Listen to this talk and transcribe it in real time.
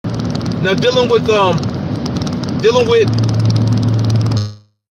Now dealing with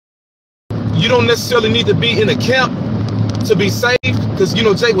you don't necessarily need to be in a camp to be saved, because you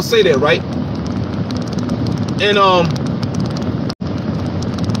know Jay will say that, right?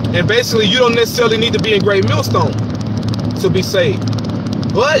 And basically you don't necessarily need to be in Great Millstone to be saved.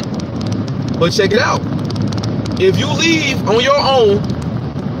 But check it out. If you leave on your own,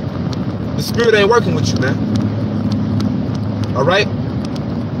 the Spirit ain't working with you, man. All right?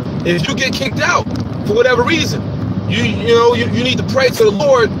 If you get kicked out for whatever reason, you need to pray to the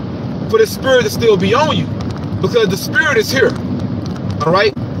Lord for the Spirit to still be on you, because the Spirit is here. All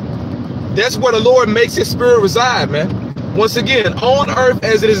right? That's where the Lord makes His Spirit reside, man. Once again, on earth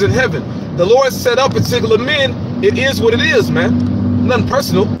as it is in heaven. The Lord set up particular men. It is what it is, man. Nothing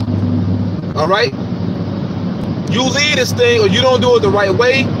personal. All right? You lead this thing or you don't do it the right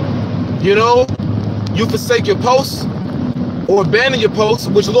way, you know, you forsake your posts or abandon your posts,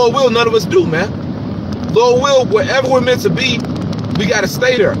 which Lord will, none of us do, man. Lord will, wherever we're meant to be, we got to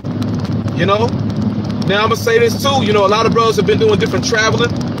stay there, you know. Now, I'm going to say this too, you know, a lot of brothers have been doing different traveling.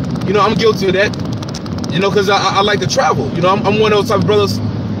 You know, I'm guilty of that, you know, because I like to travel. You know, I'm one of those type of brothers,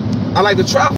 I like to travel.